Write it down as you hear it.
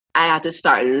I had to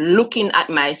start looking at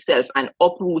myself and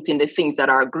uprooting the things that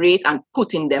are great and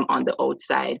putting them on the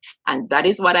outside. And that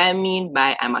is what I mean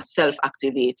by I'm a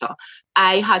self-activator.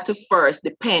 I had to first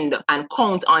depend and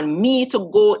count on me to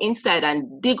go inside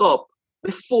and dig up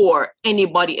before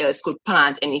anybody else could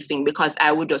plant anything, because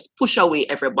I would just push away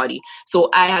everybody. So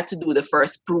I had to do the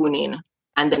first pruning,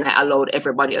 and then I allowed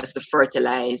everybody else to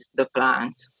fertilize the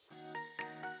plant.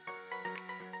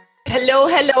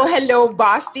 Hello,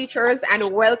 boss teachers,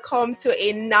 and welcome to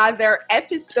another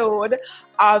episode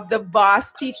of the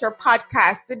Boss Teacher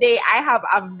Podcast. Today, I have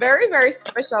a very, very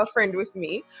special friend with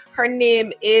me. Her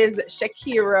name is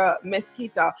Shakira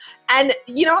Mesquita. And,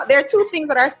 there are two things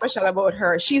that are special about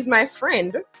her. She's my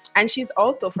friend, and she's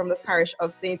also from the parish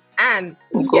of St. Anne.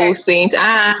 Go St.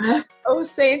 Anne. Oh,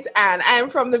 St. Anne. I am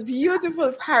from the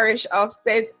beautiful parish of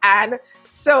St. Anne,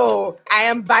 so I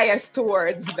am biased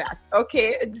towards that,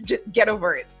 okay? Just get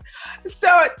over it.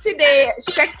 So today,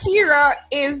 Shakira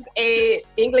is an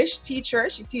English teacher.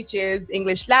 She teaches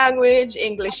English language,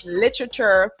 English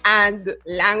literature, and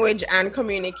language and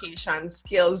communication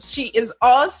skills. She is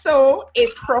also a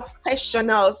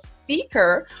professional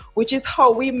speaker, which is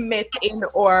how we met in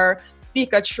our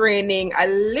speaker training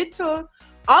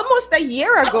almost a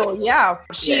year ago. Yeah.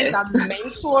 She is a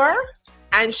mentor,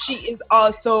 and she is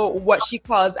also what she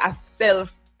calls a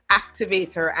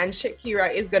self-activator. And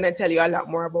Shakira is going to tell you a lot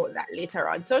more about that later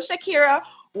on. So Shakira,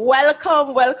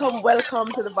 welcome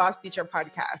to the Boss Teacher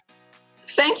Podcast.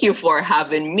 Thank you for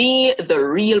having me, the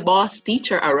real boss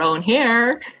teacher around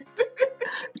here.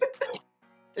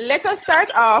 Let us start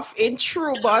off in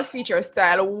true boss teacher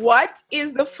style. What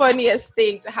is the funniest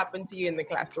thing to happen to you in the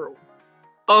classroom?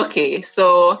 Okay,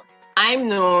 so I'm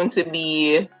known to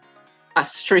be a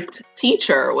strict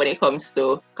teacher when it comes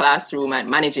to classroom and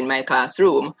managing my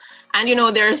classroom. And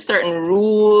there are certain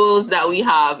rules that we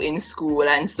have in school,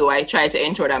 and so I try to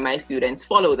ensure that my students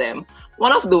follow them.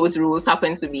 One of those rules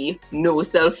happens to be no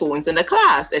cell phones in the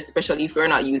class, especially if you're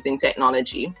not using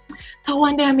technology. So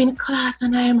one day I'm in class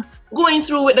and I'm going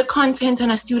through with the content,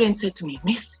 and a student said to me,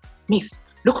 Miss,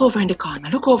 look over in the corner.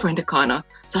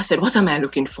 So I said, what am I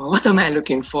looking for?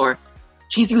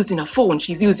 She's using a phone.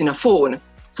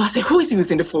 So I said, who is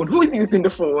using the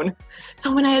phone?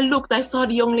 So when I looked, I saw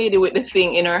the young lady with the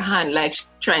thing in her hand, like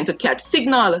trying to catch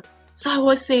signal. So I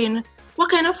was saying,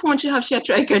 what kind of phone she have? She had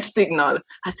tried to catch signal.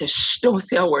 I said, shh, don't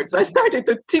say a word. So I started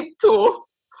to tiptoe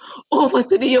over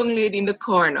to the young lady in the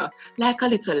corner, like a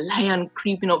little lion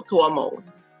creeping up to a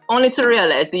mouse. Only to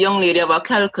realize the young lady have a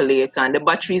calculator and the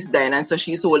battery is dying, and so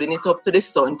she's holding it up to the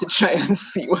sun to try and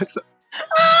see what's up.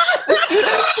 The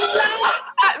students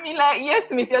laughed at me like,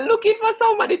 yes, miss, you're looking for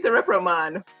somebody to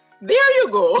reprimand. There you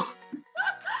go.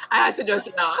 I had to just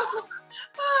laugh.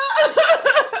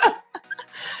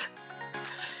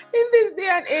 In this day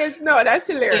and age, no, that's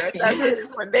hilarious. That's really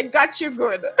fun. They got you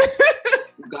good.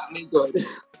 Got me good.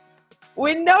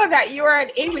 We know that you are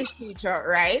an English teacher,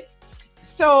 right?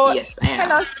 So yes,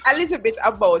 tell us a little bit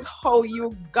about how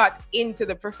you got into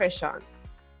the profession.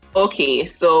 Okay,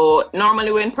 so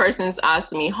normally when persons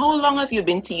ask me, how long have you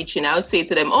been teaching? I would say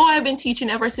to them, I've been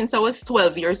teaching ever since I was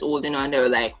 12 years old, and they were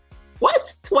like,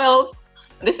 what, 12?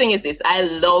 The thing is this, I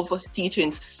love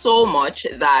teaching so much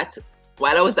that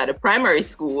while I was at a primary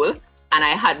school and I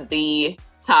had the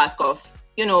task of,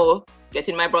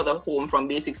 getting my brother home from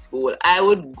basic school, I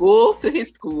would go to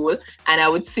his school and I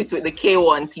would sit with the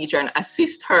K1 teacher and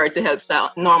assist her to help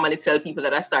normally tell people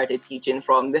that I started teaching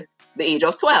from the age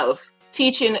of 12.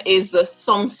 Teaching is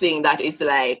something that is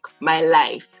like my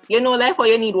life. Like how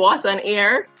you need water and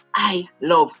air. I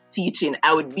love teaching.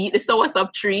 I would beat the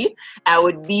soursop tree. I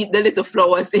would beat the little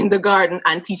flowers in the garden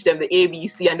and teach them the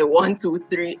ABC and the 1, 2,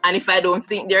 3. And if I don't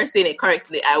think they're saying it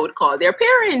correctly, I would call their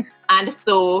parents. And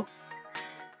so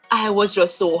I was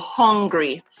just so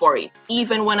hungry for it.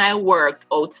 Even when I worked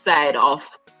outside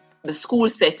of the school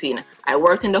setting, I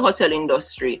worked in the hotel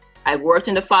industry. I've worked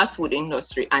in the fast food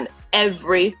industry, and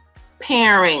every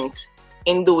parent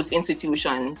in those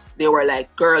institutions, they were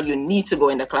like, girl, you need to go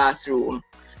in the classroom.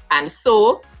 And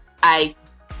so I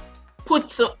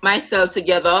put myself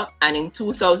together, and in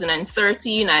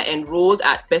 2013, I enrolled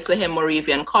at Bethlehem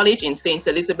Moravian College in St.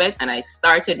 Elizabeth, and I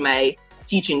started my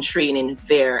teaching training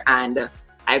there. And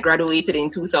I graduated in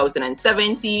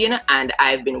 2017, and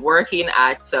I've been working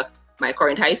at my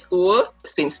current high school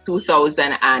since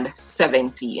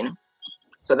 2017.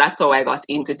 So that's how I got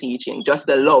into teaching, just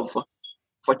the love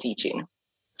for teaching.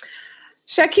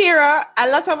 Shakira, a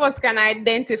lot of us can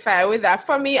identify with that.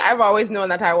 For me, I've always known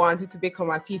that I wanted to become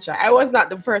a teacher. I was not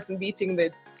the person beating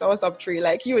the sauce up tree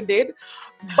like you did,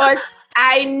 but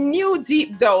I knew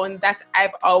deep down that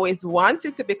I've always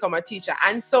wanted to become a teacher.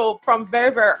 And so from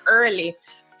very, very early,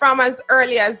 from as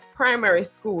early as primary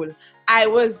school, I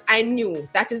knew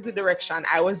that is the direction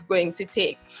I was going to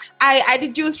take. I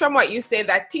deduced from what you said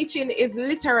that teaching is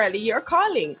literally your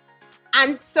calling.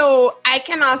 And so I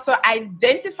can also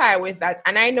identify with that.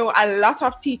 And I know a lot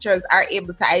of teachers are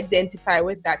able to identify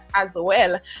with that as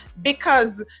well,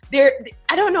 because I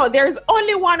don't know, there's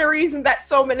only one reason that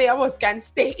so many of us can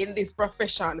stay in this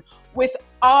profession with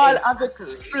all of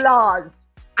its flaws,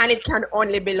 and it can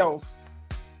only be love.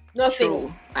 Nothing.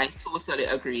 True. I totally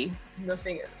agree.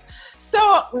 Nothing else.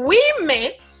 So we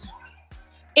met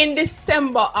in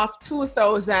December of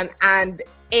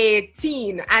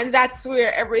 2018, and that's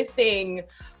where everything,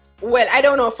 well, I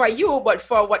don't know for you, but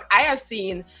for what I have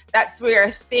seen, that's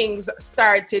where things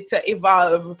started to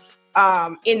evolve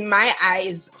in my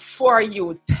eyes for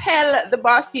you. Tell the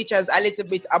boss teachers a little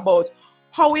bit about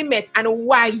how we met and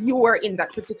why you were in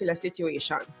that particular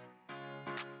situation.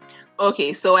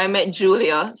 Okay, so I met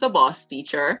Julia, the boss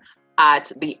teacher,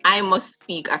 at the I Must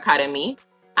Speak Academy,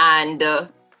 and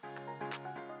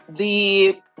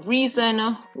the reason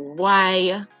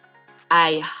why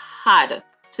I had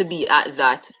to be at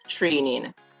that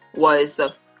training was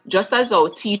just as though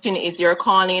teaching is your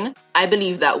calling. I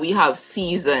believe that we have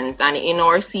seasons, and in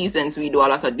our seasons, we do a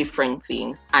lot of different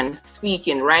things. And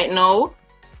speaking right now,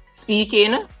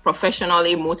 speaking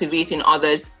professionally, motivating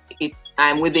others,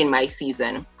 I'm within my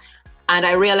season. And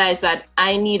I realized that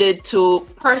I needed to,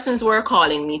 persons were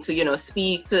calling me to,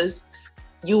 speak to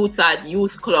youths at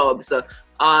youth clubs,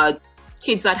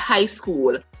 kids at high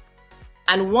school.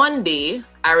 And one day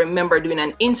I remember doing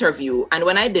an interview. And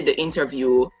when I did the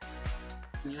interview,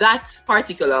 that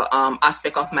particular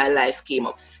aspect of my life came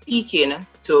up, speaking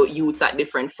to youths at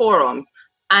different forums.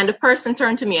 And the person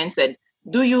turned to me and said,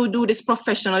 "Do you do this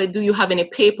professionally? Do you have any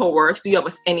paperwork? Do you have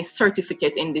any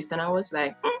certificate in this?" And I was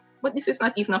like, but this is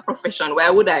not even a profession.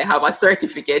 Why would I have a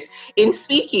certificate in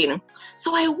speaking?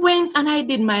 So I went and I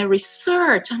did my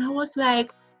research, and I was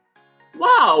like,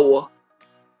 wow,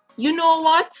 you know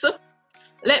what?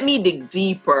 Let me dig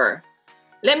deeper.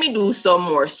 Let me do some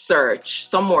more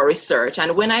research.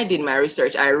 And when I did my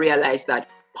research, I realized that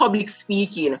public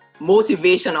speaking,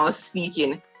 motivational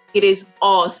speaking, it is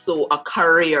also a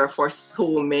career for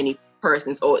so many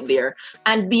persons out there.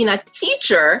 And being a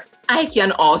teacher, I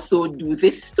can also do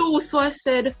this too. So I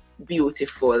said,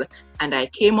 beautiful. And I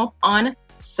came up on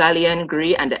Sally and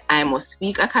Gray and the I Must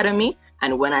Speak Academy.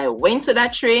 And when I went to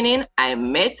that training, I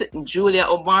met Julia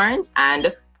O'Barnes,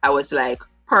 and I was like,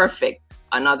 perfect.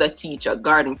 Another teacher,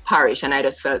 Garden Parish. And I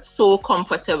just felt so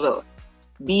comfortable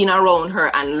being around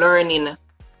her and learning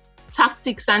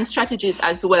tactics and strategies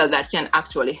as well that can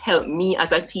actually help me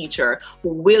as a teacher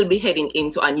who will be heading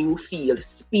into a new field,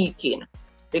 speaking.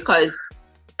 Because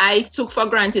I took for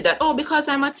granted that, because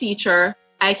I'm a teacher,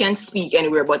 I can speak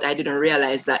anywhere, but I didn't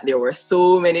realize that there were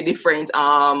so many different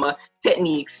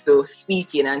techniques to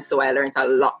speaking, and so I learned a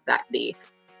lot that day.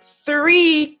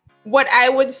 3, what I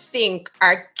would think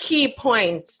are key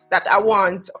points that I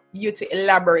want you to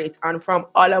elaborate on from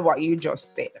all of what you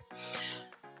just said.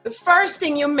 The first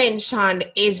thing you mentioned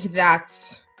is that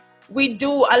we do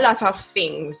a lot of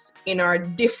things in our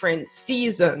different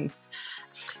seasons.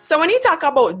 So when you talk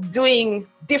about doing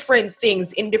different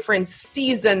things in different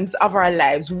seasons of our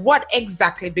lives, what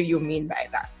exactly do you mean by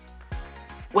that?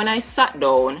 When I sat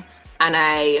down and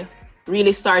I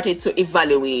really started to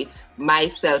evaluate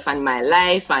myself and my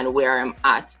life and where I'm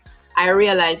at, I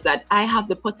realized that I have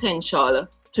the potential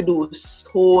to do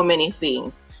so many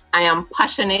things. I am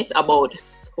passionate about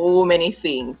so many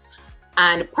things,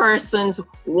 and persons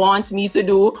want me to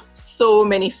do so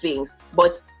many things,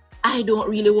 but I don't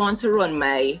really want to run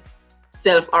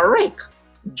myself a wreck,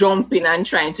 jumping and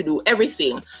trying to do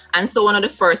everything. And so one of the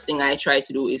first things I try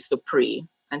to do is to pray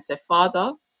and say,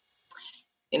 Father,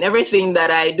 in everything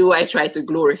that I do, I try to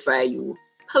glorify you.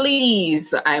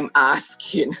 Please, I'm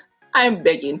asking, I'm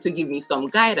begging to give me some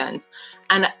guidance.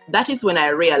 And that is when I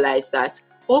realized that,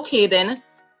 okay, then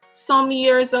some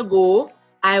years ago,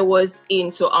 I was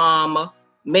into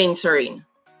mentoring.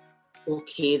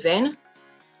 Okay, then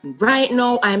right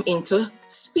now I'm into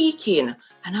speaking.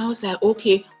 And I was like,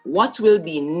 okay, what will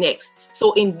be next?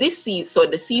 So in this season, so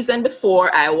the season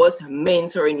before, I was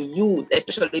mentoring youth,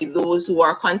 especially those who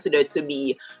are considered to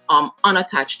be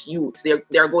unattached youths.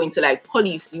 They're going to like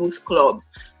police youth clubs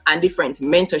and different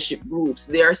mentorship groups.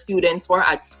 There are students who are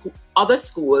at other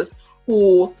schools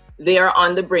who they are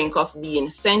on the brink of being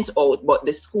sent out, but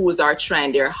the schools are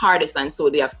trying their hardest, and so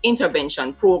they have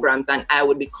intervention programs, and I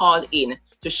would be called in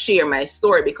to share my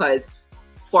story, because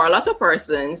for a lot of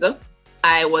persons,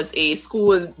 I was a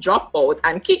school dropout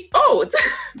and kicked out.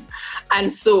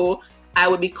 And so I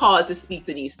would be called to speak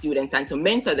to these students and to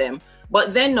mentor them.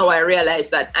 But then now I realize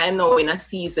that I'm now in a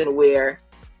season where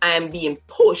I'm being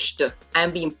pushed,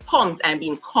 I'm being pumped, I'm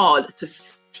being called to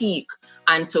speak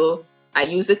and to, I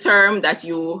use the term that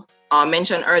you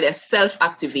mentioned earlier,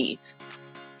 self-activate,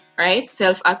 right?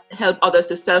 Help others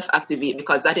to self-activate,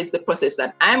 because that is the process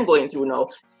that I'm going through now,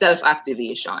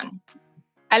 self-activation.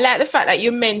 I like the fact that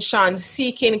you mentioned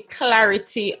seeking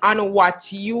clarity on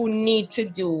what you need to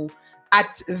do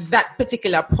at that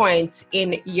particular point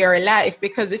in your life,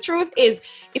 because the truth is,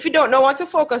 if you don't know what to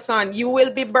focus on, you will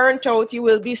be burnt out, you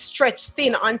will be stretched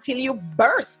thin until you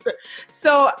burst.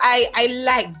 So I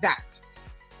like that.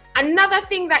 Another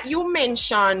thing that you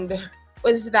mentioned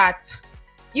was that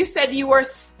you said you were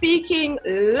speaking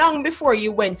long before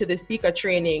you went to the speaker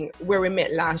training where we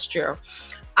met last year.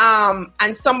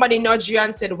 And somebody nudged you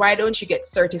and said, why don't you get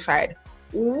certified?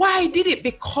 Why did it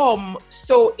become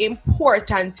so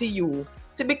important to you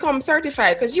to become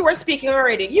certified? Because you were speaking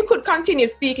already. You could continue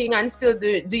speaking and still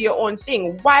do your own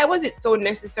thing. Why was it so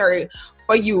necessary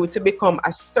for you to become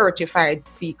a certified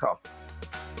speaker?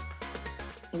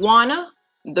 One,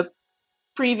 the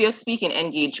previous speaking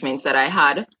engagements that I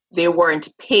had, they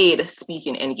weren't paid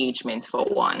speaking engagements, for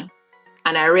one.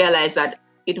 And I realized that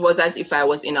it was as if I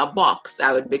was in a box.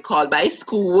 I would be called by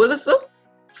schools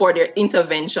for their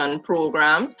intervention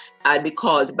programs. I'd be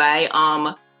called by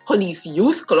police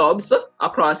youth clubs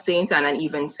across St. Anne and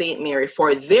even St. Mary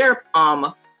for their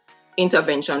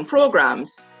intervention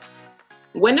programs.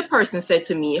 When the person said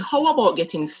to me, how about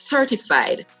getting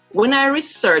certified? When I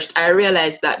researched, I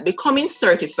realized that becoming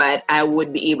certified, I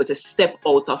would be able to step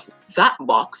out of that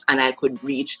box and I could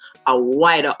reach a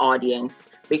wider audience.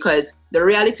 Because the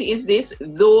reality is this,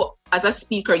 though as a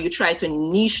speaker, you try to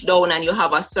niche down and you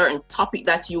have a certain topic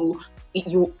that you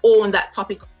own that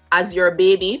topic as your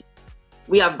baby,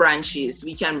 we have branches.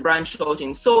 We can branch out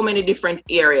in so many different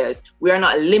areas. We are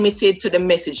not limited to the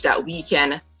message that we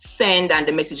can send and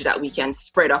the message that we can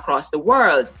spread across the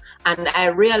world. And I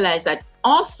realized that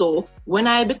also, when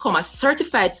I become a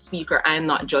certified speaker, I'm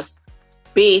not just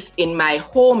based in my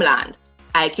homeland.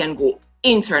 I can go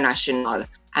international.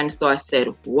 And so I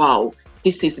said, wow,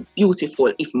 this is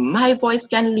beautiful. If my voice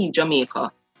can leave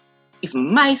Jamaica, if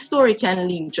my story can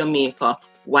leave Jamaica,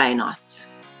 why not?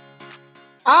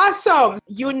 Awesome.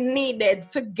 You needed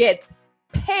to get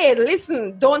paid.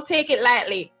 Listen, don't take it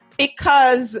lightly,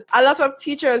 because a lot of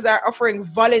teachers are offering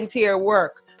volunteer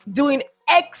work, doing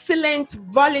excellent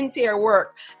volunteer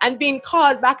work and being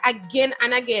called back again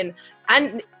and again.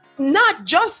 And not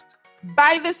just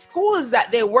by the schools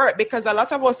that they work, because a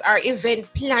lot of us are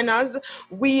event planners.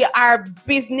 We are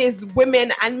business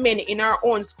women and men in our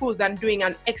own schools and doing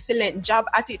an excellent job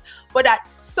at it. But at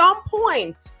some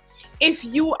point, if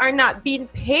you are not being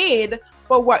paid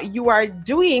for what you are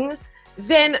doing,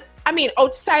 then,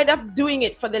 outside of doing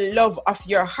it for the love of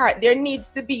your heart, there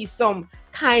needs to be some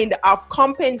kind of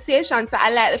compensation. So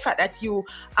I like the fact that you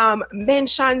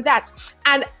mentioned that.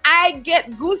 And I get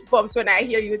goosebumps when I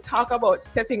hear you talk about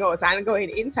stepping out and going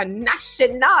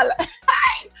international.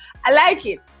 I like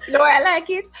it. I like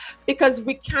it because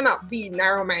we cannot be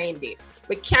narrow-minded.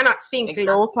 We cannot think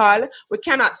local. We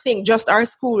cannot think just our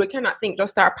school. We cannot think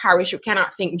just our parish. We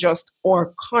cannot think just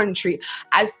our country.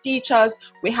 As teachers,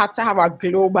 we have to have a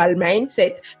global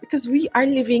mindset because we are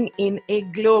living in a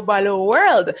global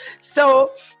world.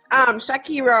 So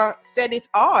Shakira said it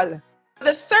all.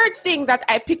 The third thing that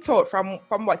I picked out from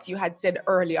what you had said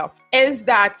earlier is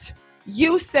that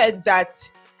you said that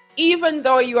even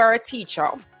though you are a teacher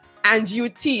and you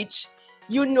teach,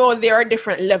 you know there are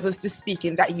different levels to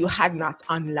speaking that you had not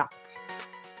unlocked.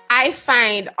 I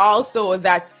find also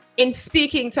that in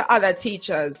speaking to other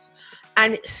teachers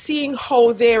and seeing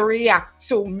how they react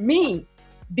to me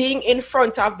being in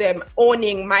front of them,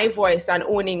 owning my voice and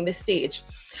owning the stage,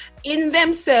 in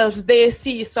themselves, they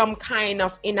see some kind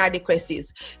of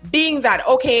inadequacies. Being that,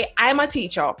 okay, I'm a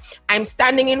teacher, I'm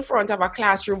standing in front of a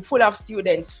classroom full of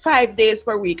students 5 days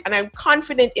per week, and I'm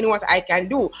confident in what I can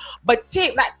do. But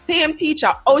take that same teacher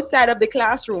outside of the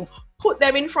classroom, put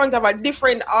them in front of a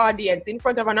different audience, in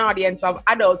front of an audience of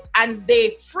adults, and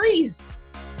they freeze.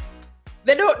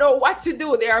 They don't know what to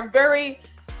do. They are very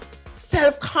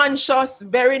self-conscious,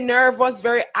 very nervous,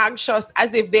 very anxious,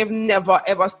 as if they've never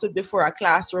ever stood before a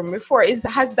classroom before.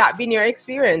 Has that been your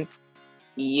experience?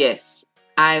 Yes,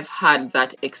 I've had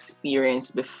that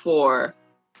experience before.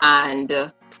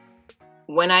 And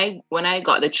when I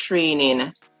got the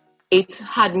training, it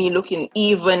had me looking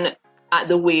even at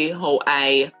the way how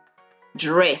I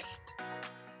dressed.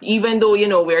 Even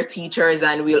though, we're teachers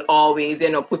and we'll always,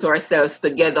 put ourselves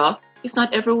together, it's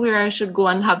not everywhere I should go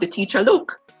and have the teacher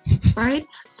look, right?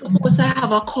 Suppose I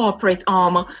have a corporate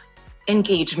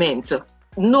engagement.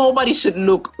 Nobody should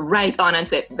look right on and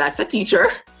say, that's a teacher.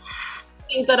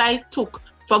 Things that I took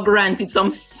for granted, some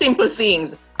simple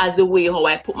things as the way how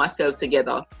I put myself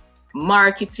together.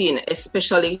 Marketing,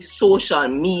 especially social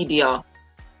media.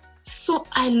 So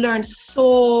I learned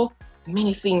so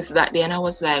many things that day, and I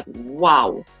was like,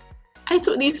 wow, I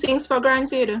took these things for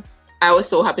granted. I was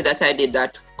so happy that I did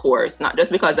that course, not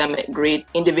just because I met great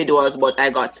individuals, but I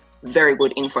got very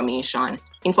good information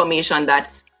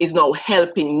that is now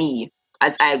helping me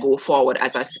as I go forward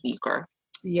as a speaker.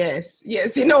 Yes.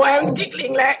 You know why I'm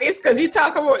giggling like this? Because you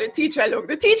talk about the teacher look.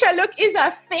 The teacher look is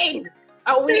a thing.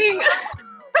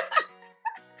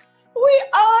 We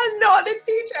all know the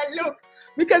teacher look.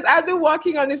 Because I've been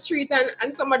walking on the street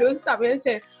and somebody will stop me and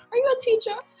say, are you a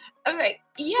teacher? I'm like,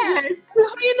 yeah. Yes.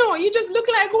 You just look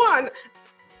like one.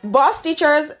 Boss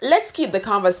teachers, let's keep the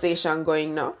conversation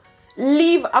going now.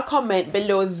 Leave a comment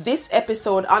below this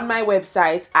episode on my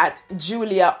website at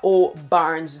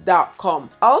juliaobarnes.com.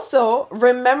 Also,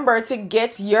 remember to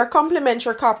get your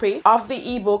complimentary copy of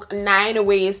the ebook 9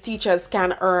 Ways Teachers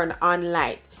Can Earn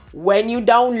Online. When you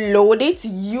download it,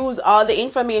 use all the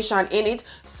information in it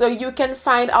so you can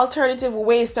find alternative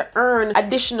ways to earn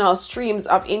additional streams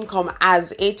of income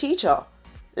as a teacher.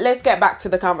 Let's get back to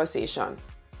the conversation.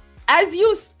 As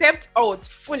you stepped out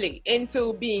fully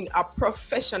into being a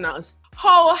professional,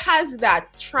 how has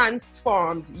that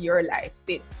transformed your life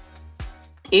since?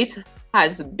 It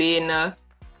has been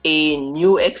a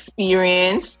new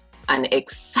experience, an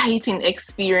exciting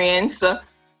experience,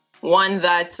 one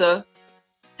that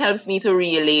helps me to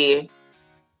really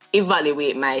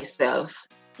evaluate myself.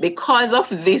 Because of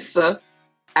this,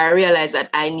 I realized that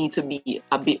I need to be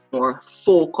a bit more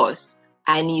focused.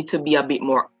 I need to be a bit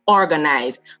more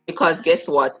organized, because guess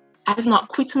what? I've not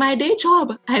quit my day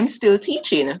job. I'm still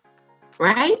teaching,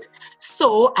 right?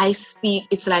 So I speak,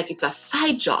 it's like it's a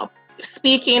side job.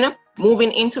 Speaking,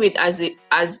 moving into it as a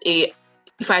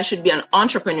if I should be an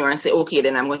entrepreneur and say, okay,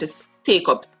 then I'm going to take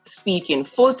up speaking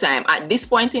full time. At this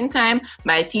point in time,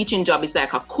 my teaching job is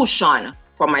like a cushion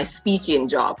for my speaking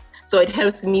job. So it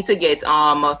helps me to get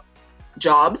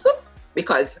jobs,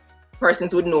 because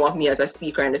persons would know of me as a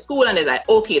speaker in the school, and they're like,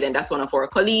 okay, then that's one of our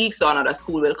colleagues, so another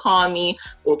school will call me.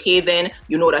 Okay, then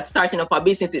that starting up a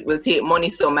business, it will take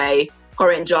money, so my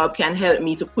current job can help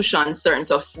me to push on certain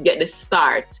stuff, get the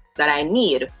start that I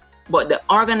need. But the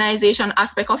organization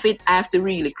aspect of it, I have to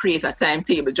really create a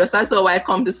timetable. Just as though I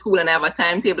come to school and I have a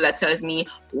timetable that tells me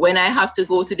when I have to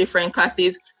go to different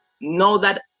classes. Now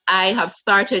that I have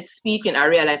started speaking, I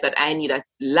realize that I need a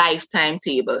life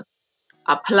timetable,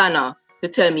 a planner to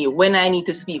tell me when I need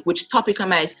to speak, which topic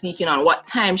am I speaking on, what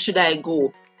time should I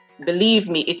go. Believe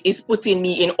me, it is putting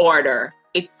me in order.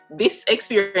 This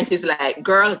experience is like,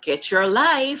 girl, get your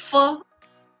life.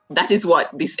 That is what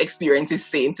this experience is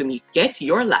saying to me. Get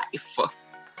your life.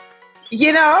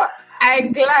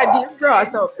 I'm glad you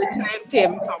brought up the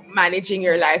timetable for managing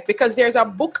your life, because there's a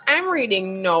book I'm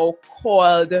reading now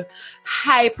called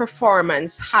High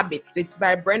Performance Habits. It's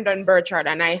by Brendan Burchard,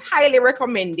 and I highly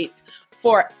recommend it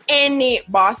for any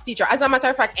boss teacher. As a matter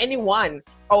of fact, anyone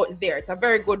out there. It's a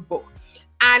very good book.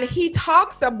 And he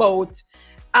talks about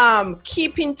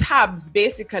keeping tabs,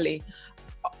 basically,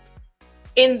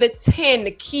 in the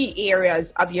 10 key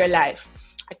areas of your life.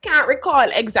 I can't recall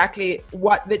exactly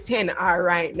what the 10 are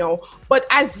right now, but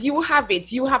as you have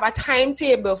it, you have a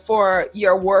timetable for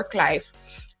your work life,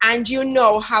 and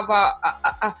have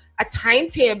a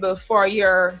timetable for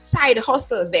your side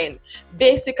hustle then,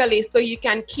 basically, so you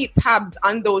can keep tabs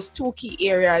on those 2 key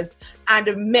areas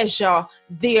and measure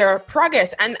their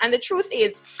progress. And the truth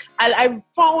is, I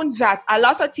found that a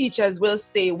lot of teachers will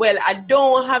say, well, I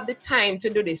don't have the time to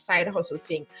do this side hustle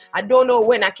thing. I don't know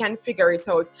when I can figure it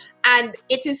out. And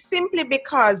it is simply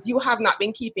because you have not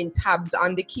been keeping tabs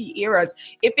on the key areas.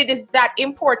 If it is that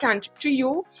important to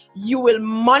you, you will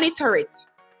monitor it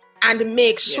and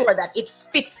make sure that it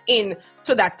fits in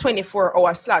to that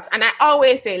 24-hour slot. And I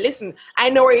always say, listen,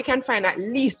 I know where you can find at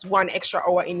least 1 extra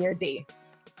hour in your day.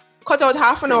 Cut out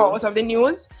half an hour out of the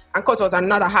news and cut out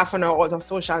another half an hour out of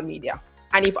social media.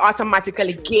 And you've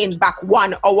automatically gained back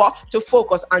 1 hour to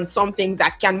focus on something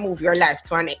that can move your life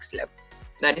to a next level.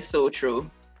 That is so true.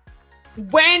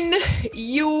 When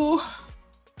you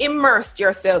immersed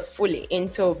yourself fully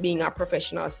into being a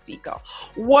professional speaker,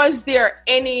 was there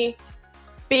any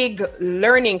big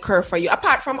learning curve for you,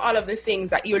 apart from all of the things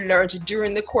that you learned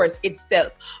during the course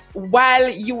itself, while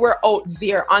you were out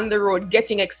there on the road,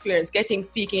 getting experience, getting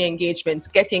speaking engagements,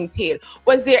 getting paid?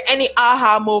 Was there any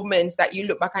aha moments that you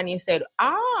look back and you said,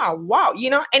 wow,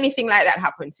 anything like that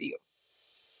happened to you?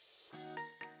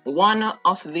 One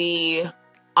of the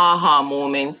aha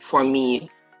moments for me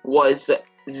was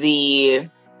the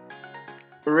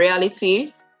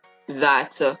reality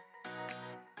that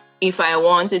if I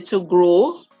wanted to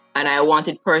grow and I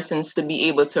wanted persons to be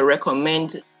able to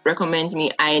recommend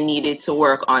me, I needed to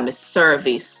work on the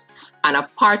service. And a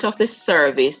part of the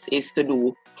service is to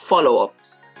do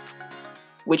follow-ups,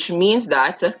 which means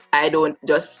that I don't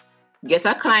just get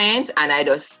a client and I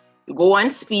just go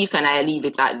and speak and I leave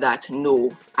it at that.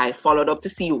 No, I followed up to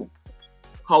see you.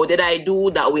 How did I do?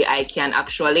 That way I can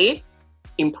actually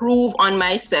improve on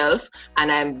myself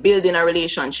and I'm building a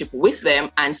relationship with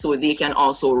them, and so they can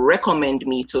also recommend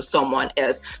me to someone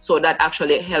else. So that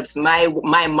actually helps my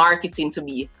marketing to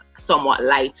be somewhat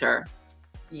lighter.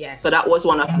 Yes. So that was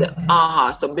one of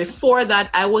the So before that,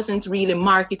 I wasn't really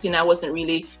marketing. I wasn't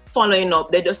really following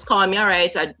up. They just call me, all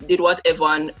right, I did whatever.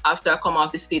 And after I come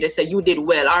off the stage, they say, you did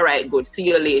well. All right, good. See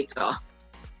you later.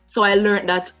 So I learned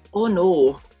that, oh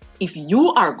no, if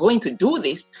you are going to do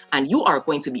this and you are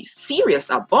going to be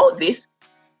serious about this,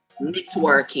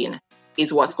 networking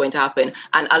is what's going to happen,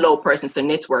 and allow persons to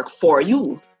network for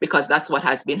you, because that's what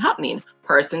has been happening.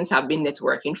 Persons have been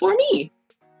networking for me.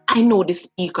 I know this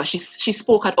speaker, she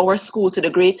spoke at our school to the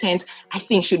grade 10s. I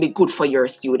think she'll be good for your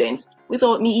students,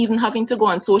 without me even having to go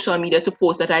on social media to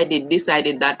post that I did this, I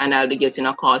did that, and I'll be getting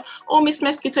a call. Oh, Miss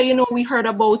Mesquita, we heard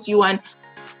about you, and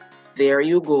there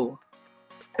you go.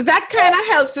 That kind of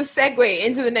helps to segue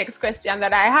into the next question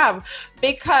that I have,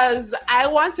 because I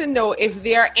want to know if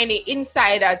there are any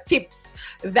insider tips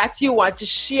that you want to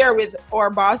share with our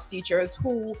boss teachers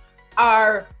who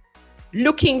are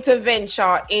looking to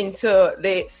venture into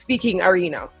the speaking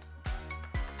arena.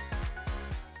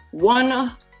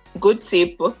 One good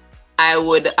tip I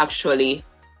would actually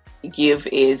give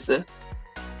is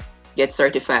get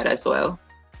certified as well.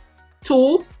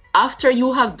 2, after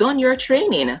you have done your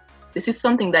training, this is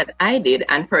something that I did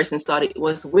and persons thought it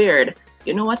was weird.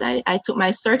 You know what? I took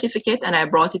my certificate and I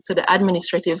brought it to the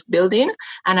administrative building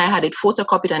and I had it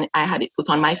photocopied and I had it put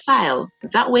on my file.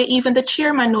 That way, even the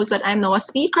chairman knows that I'm now a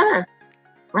speaker,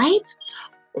 right?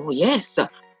 Oh, yes.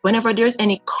 Whenever there's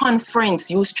any conference,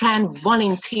 you try and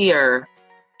volunteer.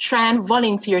 Try and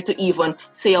volunteer to even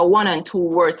say a 1 and 2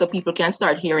 words so people can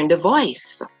start hearing the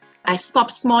voice. I stopped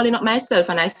smalling up myself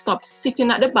and I stopped sitting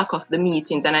at the back of the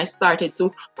meetings and I started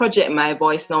to project my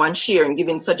voice now and share and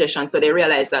giving suggestions, so they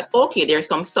realize that, okay, there's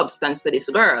some substance to this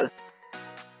girl.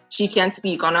 She can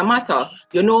speak on a matter.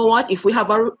 You know what? If we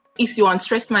have an issue on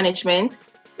stress management,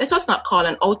 let us not call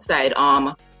an outside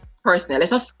person.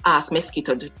 Let us ask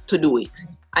Mesquita to do it.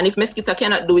 And if Mesquita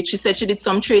cannot do it, she said she did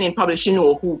some training, probably she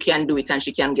know who can do it and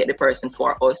she can get the person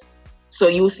for us. So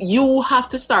you have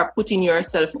to start putting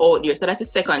yourself out there. So that's the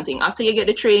second thing. After you get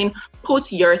the training,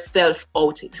 put yourself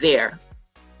out there.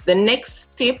 The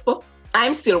next tip,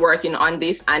 I'm still working on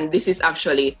this, and this is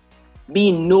actually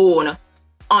being known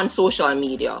on social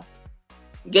media.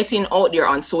 Getting out there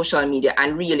on social media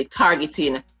and really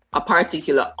targeting a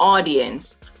particular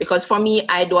audience. Because for me,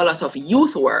 I do a lot of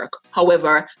youth work.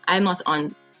 However, I'm not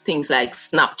on things like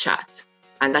Snapchat.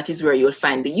 And that is where you'll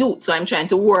find the youth. So I'm trying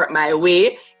to work my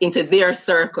way into their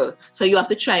circle. So you have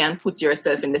to try and put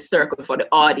yourself in the circle for the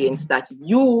audience that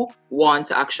you want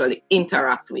to actually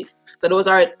interact with. So those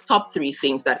are top 3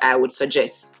 things that I would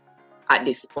suggest at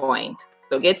this point.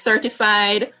 So get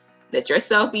certified, let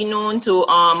yourself be known to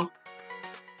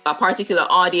a particular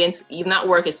audience, even at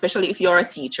work, especially if you're a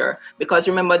teacher, because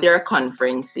remember, there are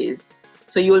conferences.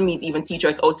 So you'll meet even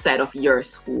teachers outside of your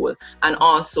school, and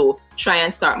also try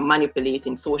and start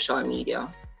manipulating social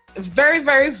media. Very,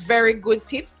 very, very good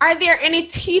tips. Are there any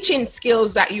teaching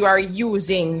skills that you are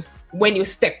using when you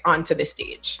step onto the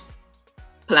stage?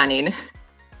 Planning.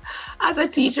 As a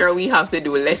teacher, we have to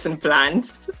do lesson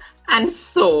plans. And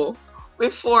so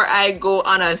before I go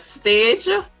on a stage,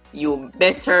 you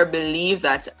better believe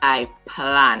that I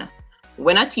plan.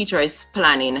 When a teacher is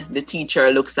planning, the teacher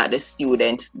looks at the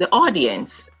student, the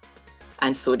audience.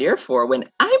 And so therefore, when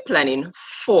I'm planning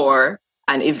for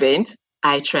an event,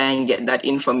 I try and get that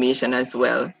information as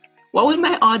well. What will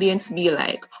my audience be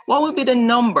like? What will be the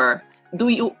number?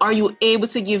 Are you able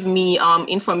to give me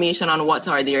information on what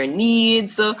are their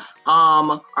needs?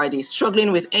 Are they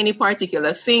struggling with any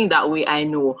particular thing? That way I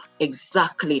know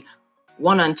exactly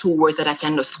 1 and 2 words that I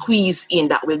can just squeeze in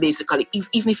that will basically,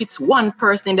 even if it's one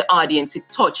person in the audience, it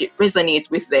resonate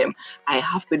with them. I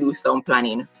have to do some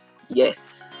planning.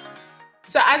 Yes.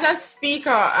 So as a speaker,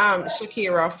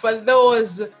 Shakira, for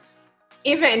those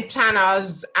event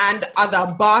planners and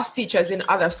other boss teachers in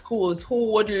other schools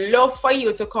who would love for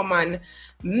you to come and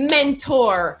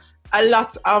mentor a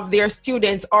lot of their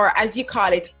students, or as you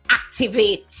call it,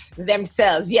 activate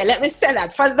themselves. Yeah, let me say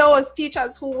that. For those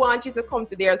teachers who want you to come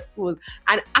to their school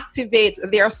and activate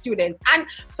their students, and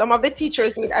some of the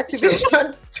teachers need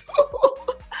activation too.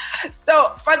 So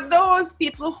for those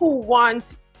people who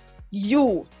want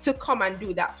you to come and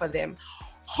do that for them,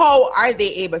 how are they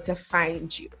able to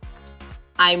find you?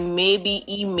 I may be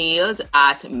emailed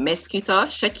at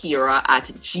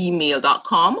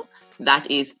mesquitashakira@gmail.com.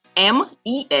 That is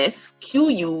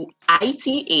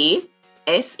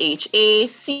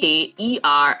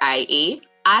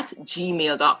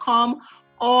MESQUITASHAKERIA@gmail.com,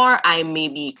 or I may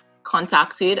be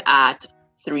contacted at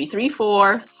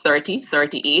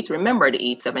 334-3038. Remember the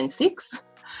 876.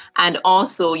 And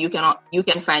also you can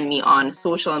find me on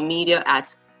social media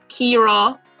at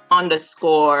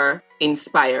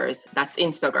Kera_inspires. That's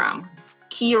Instagram.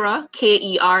 Kera,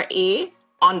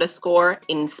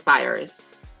 KERA_inspires.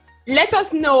 Let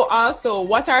us know also,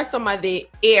 what are some of the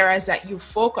areas that you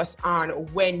focus on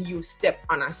when you step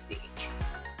on a stage?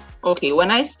 Okay,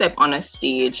 when I step on a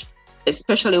stage,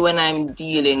 especially when I'm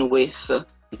dealing with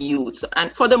youths,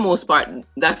 and for the most part,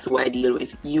 that's who I deal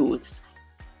with, youths,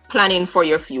 planning for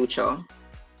your future.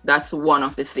 That's one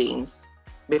of the things,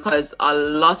 because a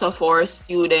lot of our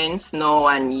students now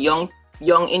and young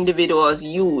individuals,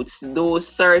 youths,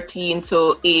 those 13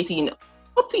 to 18,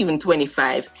 up to even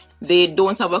 25, they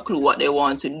don't have a clue what they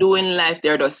want to do in life.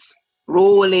 They're just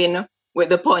rolling with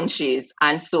the punches.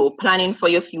 And so planning for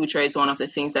your future is one of the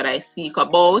things that I speak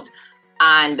about.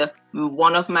 And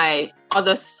one of my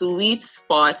other sweet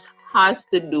spot has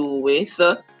to do with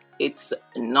it's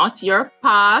not your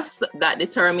past that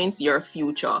determines your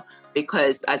future.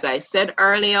 Because as I said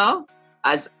earlier,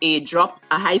 as a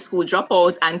high school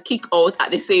dropout and kick out at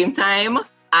the same time,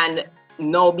 and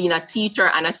now being a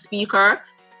teacher and a speaker,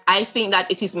 I think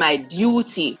that it is my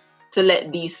duty to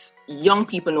let these young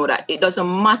people know that it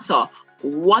doesn't matter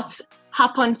what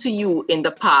happened to you in the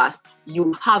past,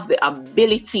 you have the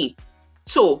ability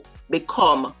to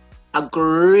become a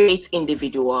great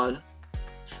individual.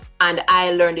 And I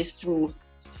learned this through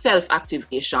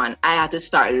self-activation. I had to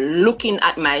start looking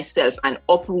at myself and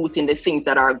uprooting the things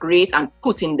that are great and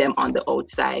putting them on the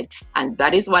outside. And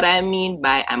that is what I mean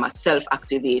by I'm a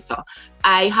self-activator.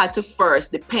 I had to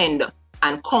first depend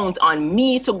and count on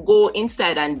me to go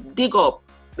inside and dig up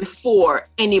before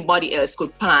anybody else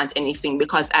could plant anything,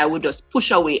 because I would just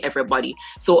push away everybody.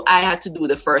 So I had to do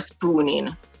the first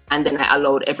pruning, and then I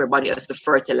allowed everybody else to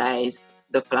fertilize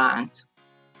the plant.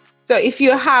 So if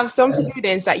you have some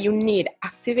students that you need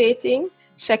activating,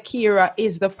 Shakira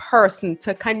is the person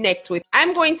to connect with.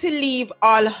 I'm going to leave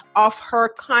all of her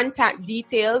contact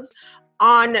details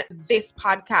on this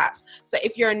podcast. So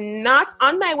if you're not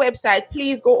on my website,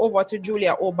 please go over to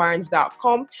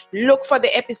juliaobarnes.com, look for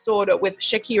the episode with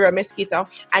Shakira Mesquita,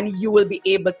 and you will be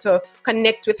able to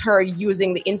connect with her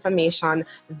using the information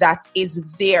that is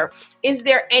there. Is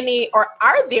there any, or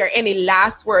are there any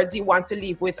last words you want to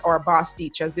leave with our boss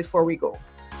teachers before we go?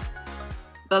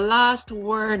 The last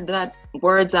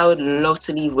words I would love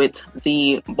to leave with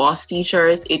the boss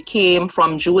teachers, it came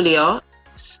from Julia: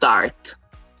 start.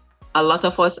 A lot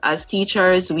of us as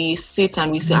teachers, we sit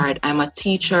and we say, all right, I'm a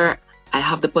teacher, I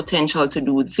have the potential to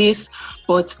do this,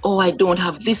 but I don't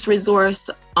have this resource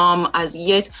as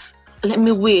yet. Let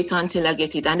me wait until I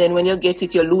get it. And then when you get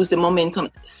it, you lose the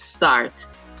momentum. Start.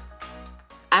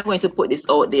 I'm going to put this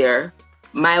out there.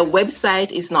 My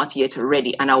website is not yet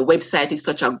ready, and a website is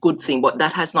such a good thing, but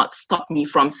that has not stopped me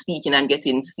from speaking and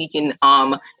getting speaking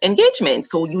engagement.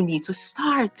 So you need to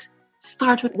start.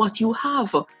 Start with what you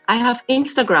have. I have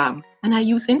Instagram, and I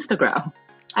use Instagram.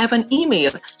 I have an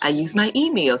email. I use my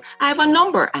email. I have a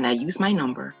number, and I use my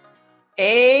number.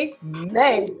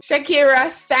 Amen. Shakira,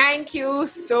 thank you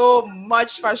so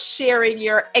much for sharing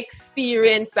your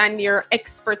experience and your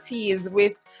expertise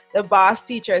with the boss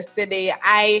teachers today.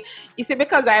 You see,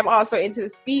 because I'm also into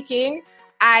speaking,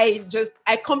 I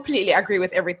completely agree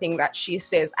with everything that she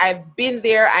says. I've been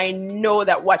there. I know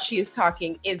that what she is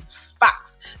talking is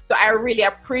facts. So I really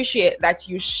appreciate that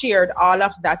you shared all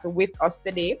of that with us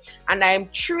today. And I'm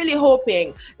truly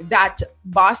hoping that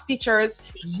boss teachers,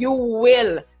 you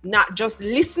will not just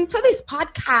listen to this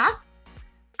podcast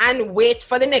and wait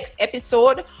for the next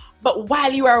episode, but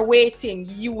while you are waiting,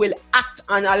 you will act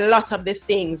on a lot of the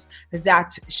things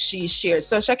that she shared.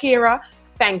 So Shakira,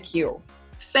 thank you.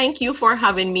 Thank you for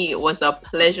having me. It was a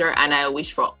pleasure, and I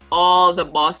wish for all the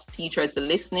boss teachers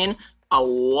listening a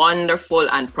wonderful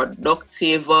and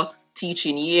productive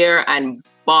teaching year and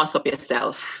boss up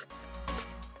yourself.